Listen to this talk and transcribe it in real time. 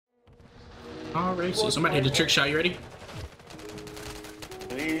Alright, so somebody hit the trick shot. You ready?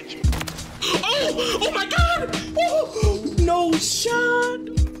 Oh! Oh my god! Oh, no shot!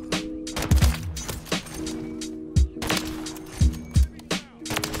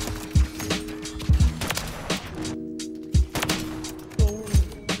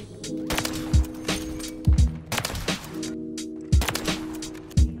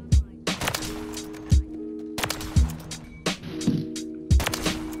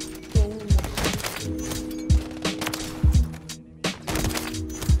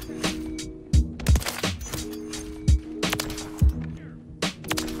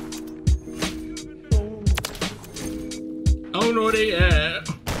 I don't know where they at.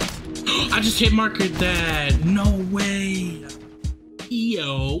 I just hit marker that. No way.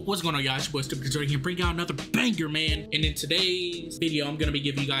 Yo, what's going on, y'all? It's your boy Stupid here, bring out another banger, man. And in today's video, I'm gonna be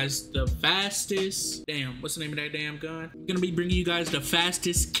giving you guys the fastest. Damn, what's the name of that damn gun? I'm gonna be bringing you guys the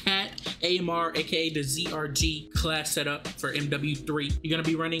fastest KATT-AMR, aka the ZRG class setup for MW3. You're gonna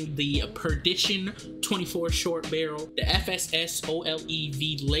be running the Perdition 24 short barrel, the FSS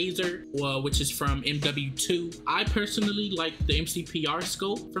OLEV laser, which is from MW2. I personally like the MCPR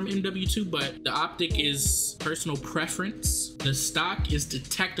scope from MW2, but the optic is personal preference. The stock is the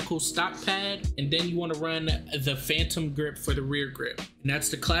tactical stock pad, and then you want to run the phantom grip for the rear grip. And that's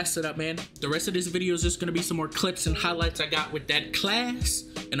the class setup, man. The rest of this video is just going to be some more clips and highlights I got with that class,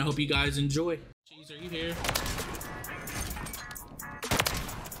 and I hope you guys enjoy. Jeez, are you here?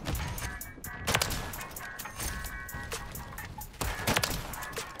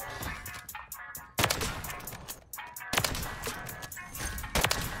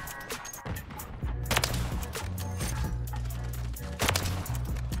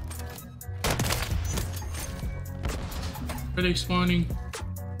 Are they spawning?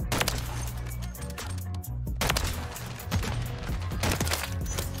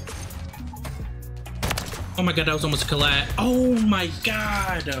 Oh my god, that was almost a collab. Oh my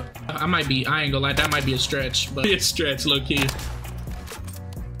god. I ain't gonna lie, that might be a stretch, but it's a stretch, low key.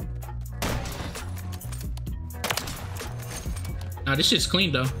 Nah, this shit's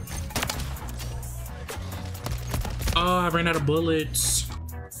clean though. Oh, I ran out of bullets.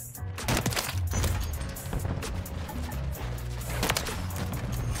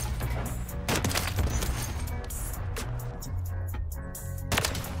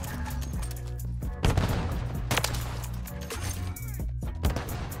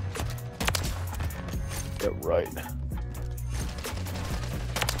 Get right.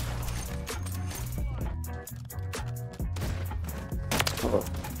 Oh,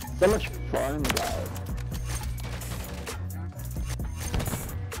 so much fun, guys.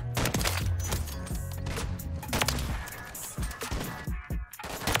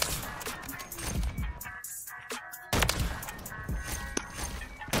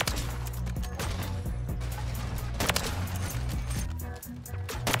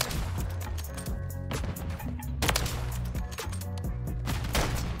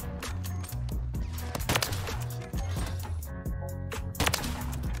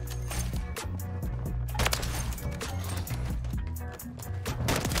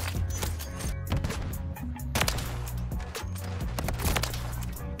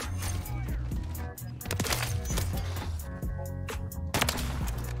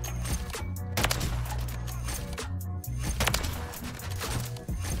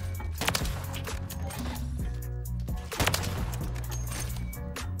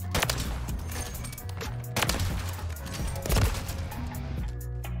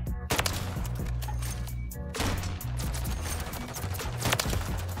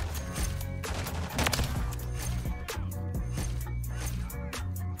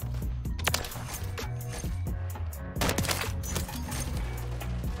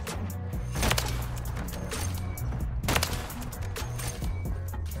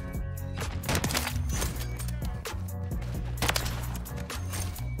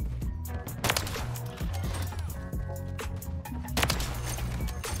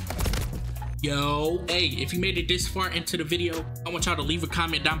 Yo, hey, if you made it this far into the video, I want y'all to leave a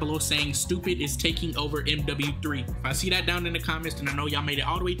comment down below saying Stupid is taking over MW3. If I see that down in the comments, then I know y'all made it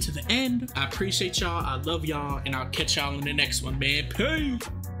all the way to the end. I appreciate y'all, I love y'all, and I'll catch y'all in the next one, man. Peace!